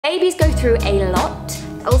Babies go through a lot.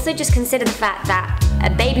 Also just consider the fact that a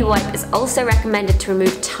baby wipe is also recommended to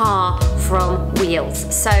remove tar from wheels.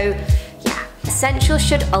 So yeah, essentials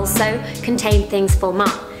should also contain things for mum.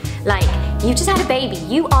 Like, you just had a baby,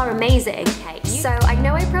 you are amazing. Okay, so I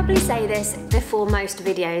know I probably say this before most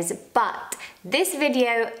videos, but this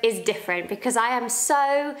video is different because I am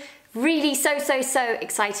really so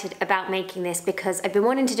excited about making this because I've been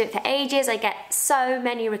wanting to do it for ages. I get so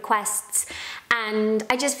many requests and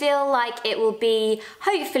I just feel like it will be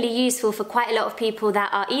hopefully useful for quite a lot of people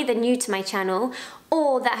that are either new to my channel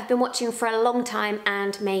or that have been watching for a long time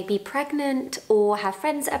and may be pregnant or have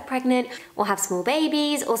friends that are pregnant or have small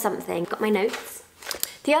babies or something. Got my notes.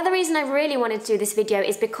 The other reason I really wanted to do this video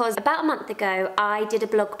is because about a month ago I did a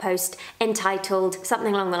blog post entitled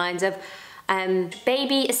something along the lines of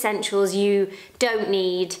baby essentials you don't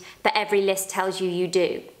need, but every list tells you you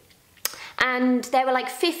do. And there were like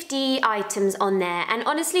 50 items on there, and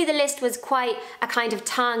honestly the list was quite a kind of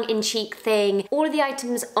tongue-in-cheek thing. All of the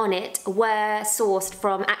items on it were sourced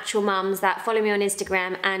from actual mums that follow me on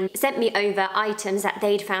Instagram and sent me over items that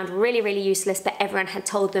they'd found really useless, but everyone had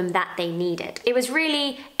told them that they needed. It was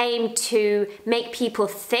really aimed to make people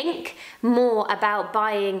think more about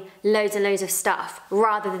buying loads and loads of stuff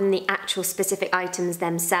rather than the actual specific items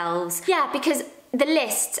themselves. Yeah, because the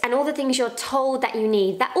lists and all the things you're told that you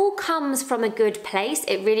need, that all comes from a good place.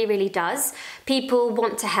 It really does. People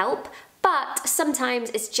want to help, but sometimes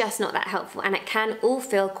it's just not that helpful and it can all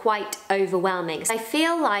feel quite overwhelming. I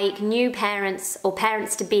feel like new parents or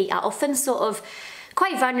parents-to-be are often sort of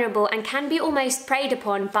quite vulnerable and can be almost preyed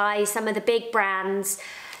upon by some of the big brands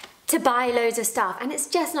to buy loads of stuff, and it's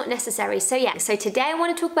just not necessary. So yeah, so today I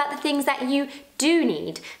want to talk about the things that you do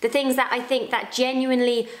need, the things that I think that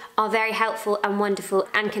genuinely are very helpful and wonderful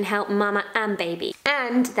and can help mama and baby,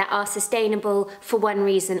 and that are sustainable for one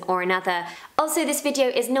reason or another. Also, this video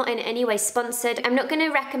is not in any way sponsored. I'm not going to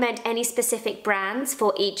recommend any specific brands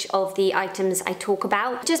for each of the items I talk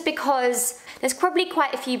about, just because there's probably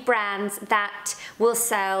quite a few brands that will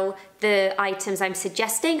sell the items I'm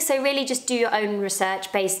suggesting, so really just do your own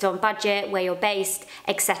research based on budget, where you're based,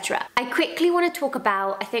 etc. I quickly want to talk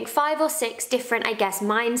about, I think, 5 or 6 different, I guess,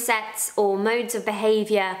 mindsets or modes of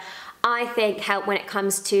behavior I think help when it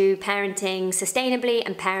comes to parenting sustainably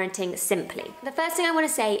and parenting simply. The first thing I want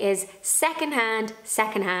to say is secondhand.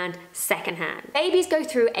 Babies go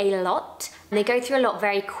through a lot, and they go through a lot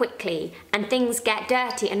very quickly, and things get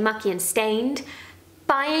dirty and mucky and stained.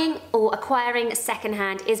 Buying or acquiring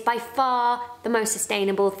secondhand is by far the most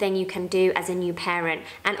sustainable thing you can do as a new parent.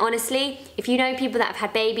 And honestly, if you know people that have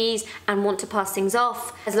had babies and want to pass things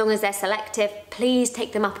off, as long as they're selective, please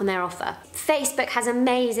take them up on their offer. Facebook has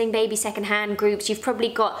amazing baby secondhand groups. You've probably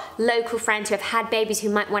got local friends who have had babies who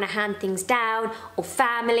might want to hand things down, or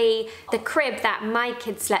family. The crib that my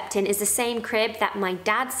kid slept in is the same crib that my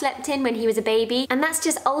dad slept in when he was a baby, and that's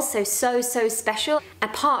just also so special,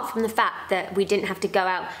 apart from the fact that we didn't have to go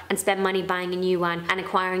out and spend money buying a new one and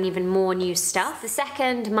acquiring even more new stuff. The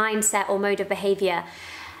second mindset or mode of behavior,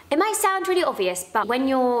 it might sound really obvious, but when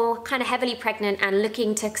you're kind of heavily pregnant and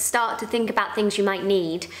looking to start to think about things you might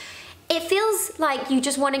need, it feels like you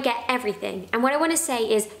just want to get everything. And what I want to say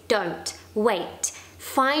is, don't wait.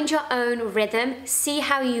 Find your own rhythm, see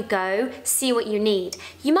how you go, see what you need.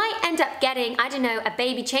 You might end up getting, I don't know, a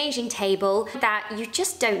baby changing table that you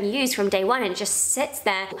just don't use from day one and it just sits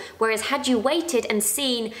there. Whereas had you waited and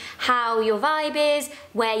seen how your vibe is,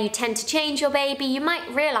 where you tend to change your baby, you might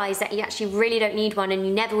realize that you actually really don't need one and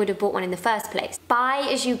you never would have bought one in the first place. Buy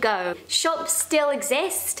as you go. Shops still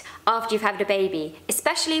exist after you've had a baby,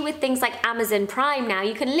 especially with things like Amazon Prime now.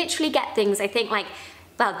 You can literally get things, I think, like,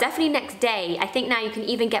 well, definitely next day. I think now you can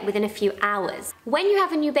even get within a few hours. When you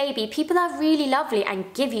have a new baby, people are really lovely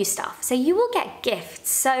and give you stuff, so you will get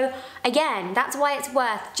gifts. So again, that's why it's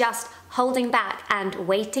worth just holding back and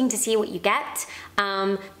waiting to see what you get.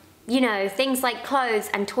 You know, things like clothes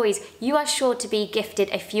and toys, you are sure to be gifted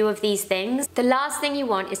a few of these things. The last thing you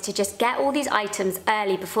want is to just get all these items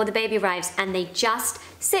early before the baby arrives and they just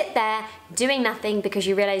sit there doing nothing because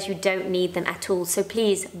you realize you don't need them at all. So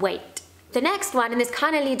please wait. The next one, and this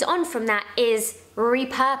kind of leads on from that, is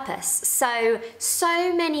repurpose.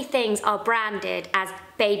 So many things are branded as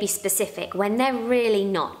baby specific when they're really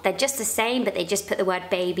not. They're just the same, but they just put the word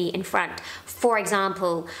baby in front. For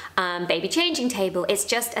example, baby changing table, it's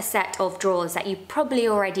just a set of drawers that you probably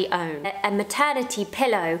already own. A maternity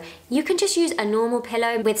pillow, you can just use a normal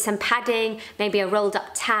pillow with some padding, maybe a rolled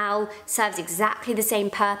up towel, serves exactly the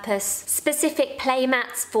same purpose. Specific play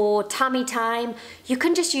mats for tummy time, you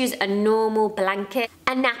can just use a normal blanket.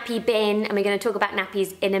 A nappy bin, and we're going to talk about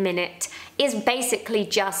nappies in a minute, is basically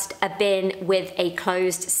just a bin with a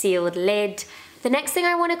closed, sealed lid. The next thing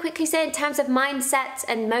I want to quickly say in terms of mindsets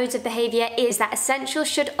and modes of behavior is that essentials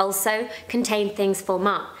should also contain things for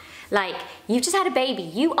mum. Like, you've just had a baby,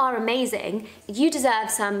 you are amazing, you deserve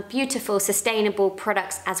some beautiful, sustainable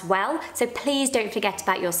products as well, so please don't forget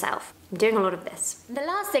about yourself. I'm doing a lot of this. The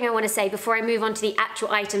last thing I want to say before I move on to the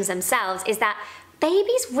actual items themselves is that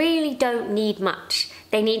babies really don't need much.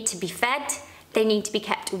 They need to be fed, they need to be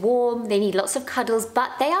kept warm, they need lots of cuddles,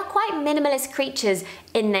 but they are quite minimalist creatures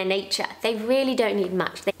in their nature. They really don't need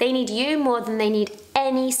much. They need you more than they need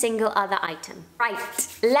any single other item. Right,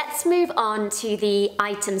 let's move on to the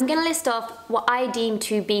items. I'm gonna list off what I deem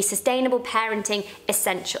to be sustainable parenting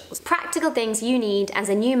essentials. Practical things you need as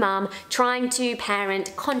a new mum trying to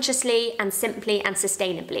parent consciously and simply and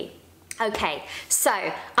sustainably. Okay,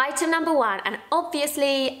 so item number one, and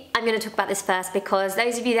obviously I'm going to talk about this first because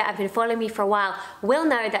those of you that have been following me for a while will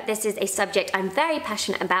know that this is a subject I'm very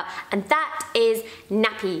passionate about, and that is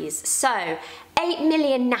nappies. So 8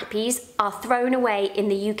 million nappies are thrown away in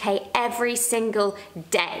the UK every single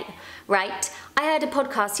day, right? I heard a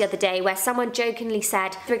podcast the other day where someone jokingly said,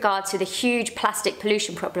 with regards to the huge plastic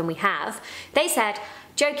pollution problem we have, they said,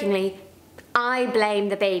 jokingly, I blame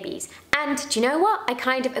the babies. And do you know what? I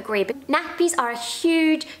kind of agree. But nappies are a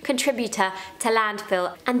huge contributor to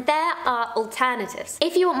landfill, and there are alternatives.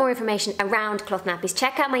 If you want more information around cloth nappies,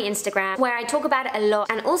 check out my Instagram where I talk about it a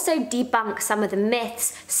lot and also debunk some of the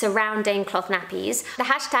myths surrounding cloth nappies. The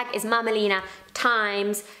hashtag is MAMALINA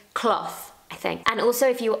times cloth, I think. And also,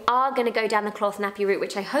 if you are going to go down the cloth nappy route,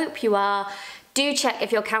 which I hope you are, do check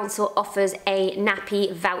if your council offers a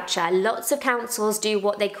nappy voucher. Lots of councils do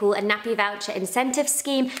what they call a nappy voucher incentive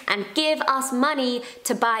scheme and give us money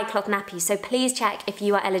to buy cloth nappies, so please check if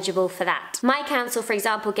you are eligible for that. My council, for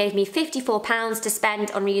example, gave me £54 to spend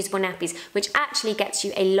on reusable nappies, which actually gets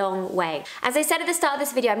you a long way. As I said at the start of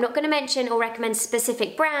this video, I'm not going to mention or recommend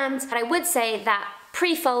specific brands, but I would say that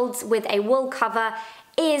pre-folds with a wool cover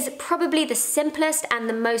is probably the simplest and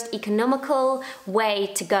the most economical way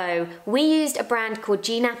to go. We used a brand called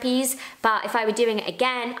G Nappies, but if I were doing it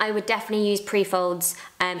again, I would definitely use pre-folds,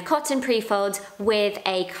 cotton pre-folds with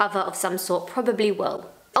a cover of some sort, probably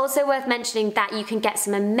wool. Also worth mentioning that you can get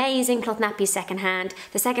some amazing cloth nappies secondhand.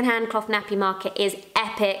 The secondhand cloth nappy market is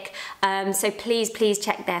epic, so please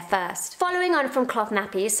check there first. Following on from cloth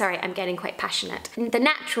nappies, sorry, I'm getting quite passionate. The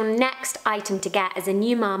natural next item to get as a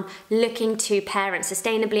new mum looking to parent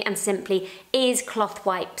sustainably and simply is cloth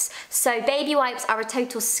wipes. So baby wipes are a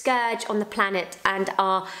total scourge on the planet and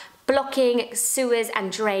are blocking sewers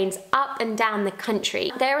and drains up and down the country.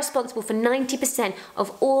 They're responsible for 90%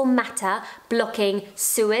 of all matter blocking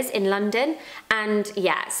sewers in London, and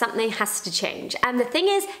yeah, something has to change. And the thing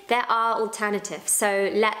is, there are alternatives,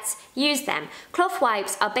 so let's use them. Cloth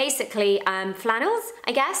wipes are basically flannels,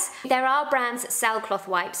 I guess. There are brands that sell cloth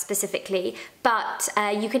wipes specifically, but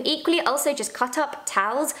you can equally also just cut up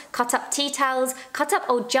towels, cut up tea towels, cut up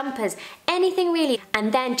old jumpers, anything really.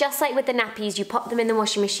 And then just like with the nappies, you pop them in the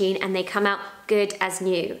washing machine and they come out good as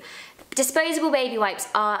new. Disposable baby wipes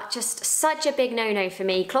are just such a big no-no for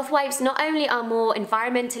me. Cloth wipes not only are more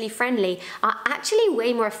environmentally friendly, are actually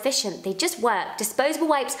way more efficient. They just work. Disposable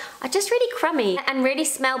wipes are just really crummy and really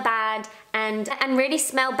smell bad and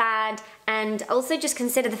also just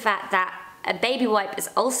consider the fact that a baby wipe is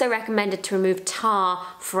also recommended to remove tar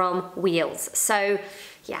from wheels. So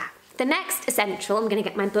yeah. The next essential, I'm going to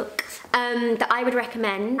get my book, that I would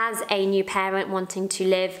recommend as a new parent wanting to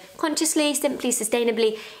live consciously, simply,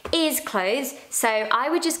 sustainably, is clothes. So I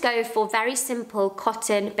would just go for very simple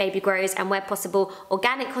cotton baby grows, and where possible,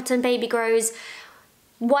 organic cotton baby grows.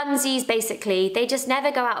 Onesies, basically, they just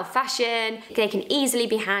never go out of fashion. They can easily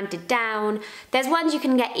be handed down. There's ones you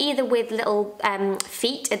can get either with little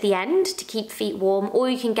feet at the end to keep feet warm,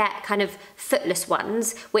 or you can get kind of footless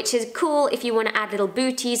ones, which is cool if you want to add little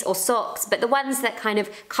booties or socks, but the ones that kind of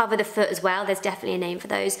cover the foot as well, there's definitely a name for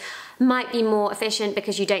those, might be more efficient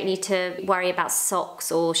because you don't need to worry about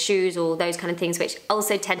socks or shoes or those kind of things, which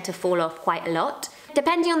also tend to fall off quite a lot.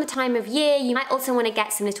 Depending on the time of year, you might also want to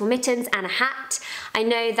get some little mittens and a hat. I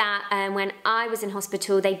know that when I was in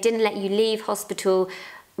hospital, they didn't let you leave hospital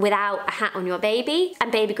without a hat on your baby, and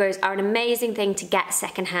baby grows are an amazing thing to get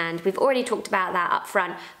secondhand. We've already talked about that up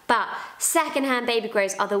front, But secondhand baby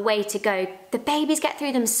grows are the way to go. The babies get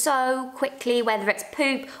through them so quickly, whether it's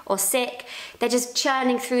poop or sick, they're just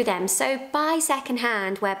churning through them. So buy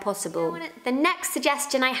secondhand where possible. The next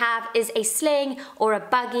suggestion I have is a sling or a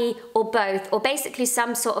buggy or both, or basically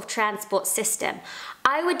some sort of transport system.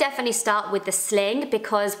 I would definitely start with the sling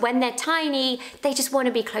because when they're tiny, they just want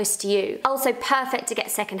to be close to you. Also perfect to get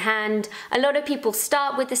secondhand. A lot of people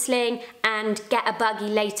start with the sling and get a buggy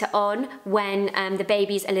later on when the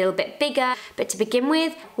baby's a little bit bigger. But to begin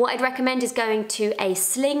with, what I'd recommend is going to a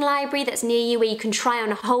sling library that's near you where you can try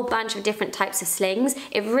on a whole bunch of different types of slings.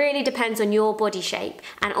 It really depends on your body shape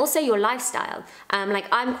and also your lifestyle. Like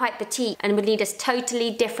I'm quite petite and would need a totally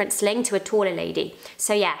different sling to a taller lady.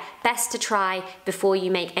 So yeah, best to try before you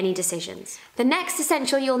make any decisions. The next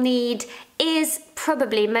essential you'll need is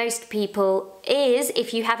probably most people is,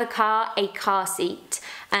 if you have a car seat.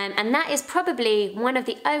 And that is probably one of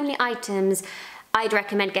the only items I'd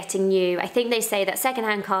recommend getting new. I think they say that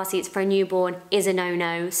secondhand car seats for a newborn is a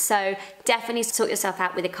no-no, so definitely sort yourself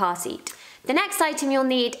out with a car seat. The next item you'll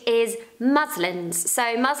need is muslins.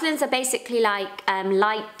 So muslins are basically like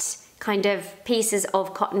light kind of pieces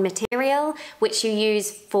of cotton material which you use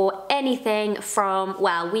for anything from,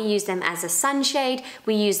 well, we use them as a sunshade,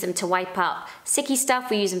 we use them to wipe up sicky stuff,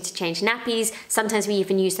 we use them to change nappies, sometimes we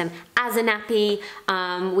even use them as a nappy,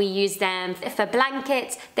 we use them for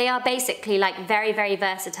blankets. They are basically like very, very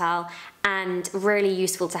versatile and really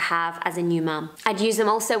useful to have as a new mum. I'd use them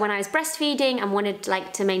also when I was breastfeeding and wanted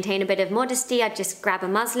like to maintain a bit of modesty. I'd just grab a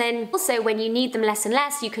muslin. Also, when you need them less and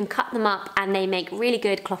less, you can cut them up and they make really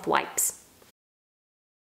good cloth wipes.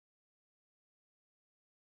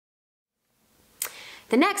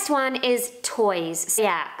 The next one is toys. So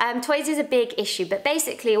yeah, toys is a big issue, but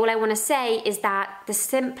basically all I want to say is that the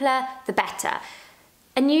simpler, the better.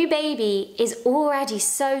 A new baby is already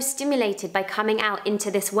so stimulated by coming out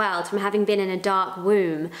into this world from having been in a dark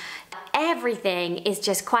womb. Everything is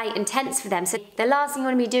just quite intense for them. So the last thing you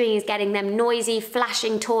want to be doing is getting them noisy,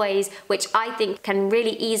 flashing toys, which I think can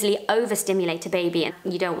really easily overstimulate a baby, and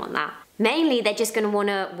you don't want that. Mainly, they're just going to want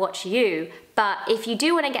to watch you. But if you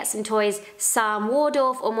do want to get some toys, some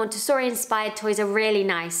Waldorf or Montessori inspired toys are really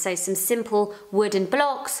nice. So some simple wooden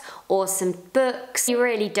blocks or some books. You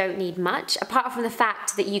really don't need much, apart from the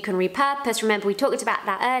fact that you can repurpose. Remember, we talked about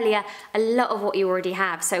that earlier, a lot of what you already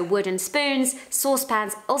have. So wooden spoons,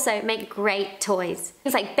 saucepans also make great toys.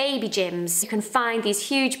 Things like baby gyms. You can find these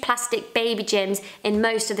huge plastic baby gyms in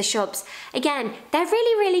most of the shops. Again, they're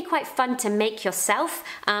really, really quite fun to make yourself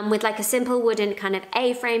with like a simple wooden kind of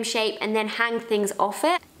A-frame shape and then hang things off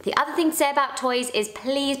it. The other thing to say about toys is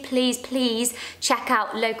please, please, please check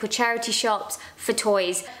out local charity shops for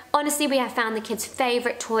toys. Honestly, we have found the kids'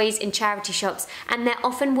 favourite toys in charity shops, and they're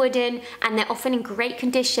often wooden and they're often in great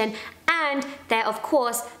condition, and they're of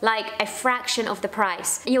course like a fraction of the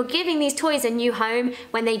price. You're giving these toys a new home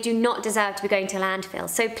when they do not deserve to be going to landfill.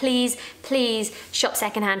 So please, please shop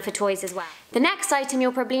secondhand for toys as well. The next item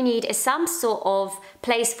you'll probably need is some sort of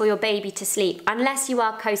place for your baby to sleep, unless you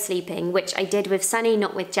are co-sleeping, which I did with Sonny,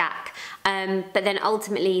 not with Jack. But then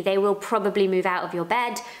ultimately they will probably move out of your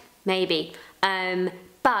bed, maybe.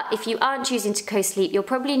 But if you aren't choosing to co-sleep, you'll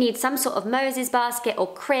probably need some sort of Moses basket or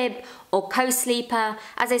crib or co-sleeper.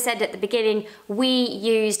 As I said at the beginning, we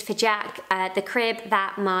used for Jack the crib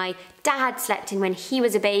that my dad slept in when he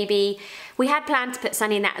was a baby. We had planned to put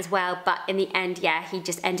Sonny in that as well, but in the end, yeah, he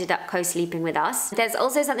just ended up co-sleeping with us. There's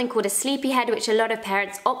also something called a sleepy head, which a lot of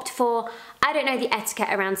parents opt for. I don't know the etiquette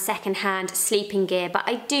around second-hand sleeping gear, but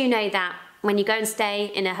I do know that when you go and stay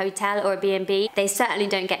in a hotel or a B&B, they certainly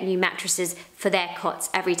don't get new mattresses for their cots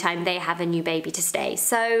every time they have a new baby to stay.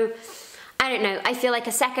 So, I don't know, I feel like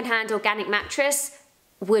a second-hand organic mattress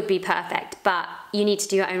would be perfect, but you need to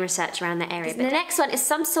do your own research around that area. The next one is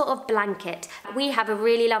some sort of blanket. We have a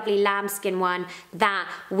really lovely lambskin one that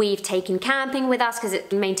we've taken camping with us because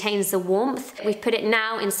it maintains the warmth. We've put it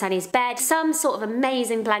now in Sonny's bed. Some sort of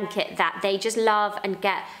amazing blanket that they just love and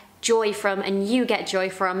get joy from, and you get joy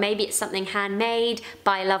from. Maybe it's something handmade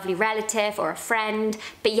by a lovely relative or a friend,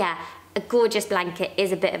 but yeah, a gorgeous blanket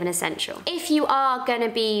is a bit of an essential. If you are going to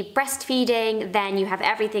be breastfeeding, then you have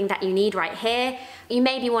everything that you need right here. You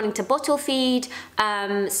may be wanting to bottle feed,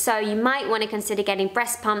 so you might want to consider getting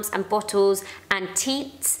breast pumps and bottles and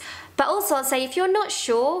teats. But also I'll say if you're not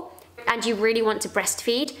sure and you really want to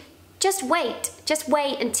breastfeed, just wait. just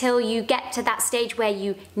wait until you get to that stage where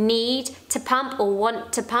you need to pump or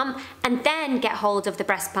want to pump, and then get hold of the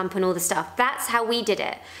breast pump and all the stuff. That's how we did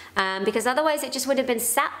it, because otherwise it just would have been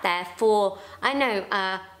sat there for, I know,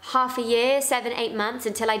 half a year, 7, 8 months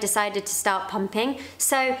until I decided to start pumping.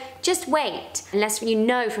 So just wait, unless you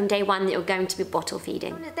know from day one that you're going to be bottle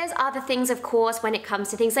feeding. There's other things, of course, when it comes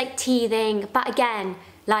to things like teething, but again,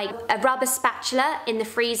 like a rubber spatula in the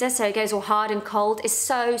freezer so it goes all hard and cold is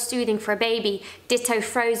so soothing for a baby. Ditto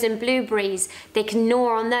frozen blueberries. They can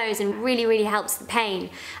gnaw on those and really helps the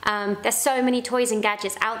pain. There's so many toys and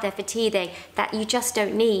gadgets out there for teething that you just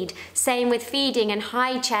don't need. Same with feeding and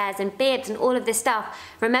high chairs and bibs and all of this stuff.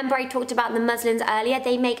 Remember I talked about the muslins earlier?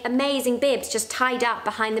 They make amazing bibs just tied up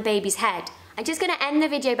behind the baby's head. I'm just going to end the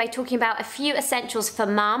video by talking about a few essentials for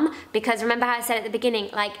mum, because remember how I said at the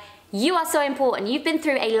beginning, like, you are so important. You've been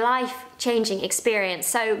through a life-changing experience,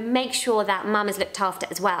 so make sure that mum is looked after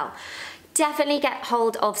as well. Definitely get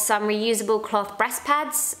hold of some reusable cloth breast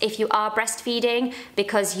pads if you are breastfeeding,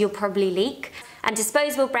 because you'll probably leak. And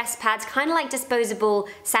disposable breast pads, kind of like disposable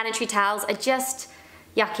sanitary towels, are just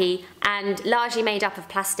yucky and largely made up of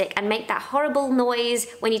plastic and make that horrible noise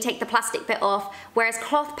when you take the plastic bit off, whereas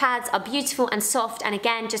cloth pads are beautiful and soft, and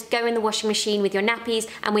again, just go in the washing machine with your nappies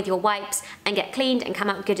and with your wipes and get cleaned and come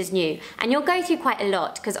out good as new. And you'll go through quite a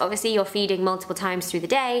lot because obviously you're feeding multiple times through the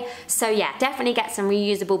day, so yeah, definitely get some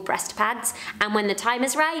reusable breast pads, and when the time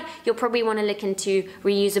is right, you'll probably want to look into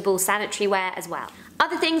reusable sanitary wear as well.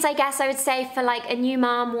 Other things I guess I would say for like a new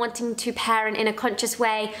mom wanting to parent in a conscious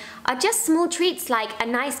way are just small treats like a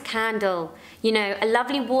nice candle, you know, a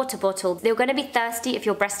lovely water bottle. They're going to be thirsty if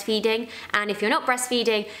you're breastfeeding, and if you're not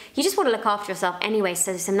breastfeeding, you just want to look after yourself anyway,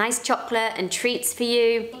 so some nice chocolate and treats for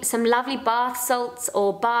you. Some lovely bath salts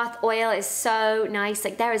or bath oil is so nice.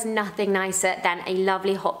 Like, there is nothing nicer than a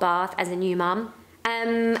lovely hot bath as a new mum.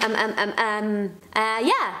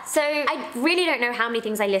 Yeah, so I really don't know how many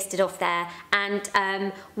things I listed off there, and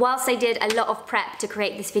whilst I did a lot of prep to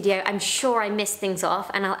create this video, I'm sure I missed things off,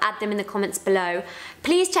 and I'll add them in the comments below.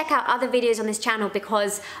 Please check out other videos on this channel,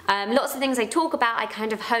 because lots of things I talk about I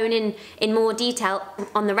kind of hone in more detail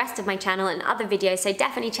on the rest of my channel and other videos, so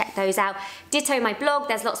definitely check those out. Ditto my blog,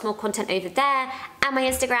 there's lots more content over there, and my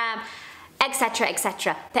Instagram, etc,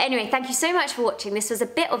 etc. But anyway, thank you so much for watching. This was a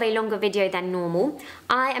bit of a longer video than normal.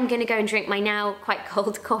 I am going to go and drink my now quite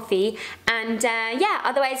cold coffee, and yeah,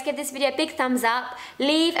 otherwise give this video a big thumbs up.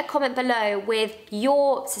 Leave a comment below with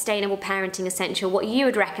your sustainable parenting essential, what you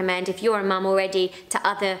would recommend if you're a mum already to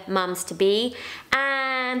other mums to be.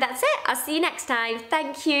 And that's it. I'll see you next time.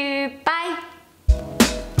 Thank you. Bye.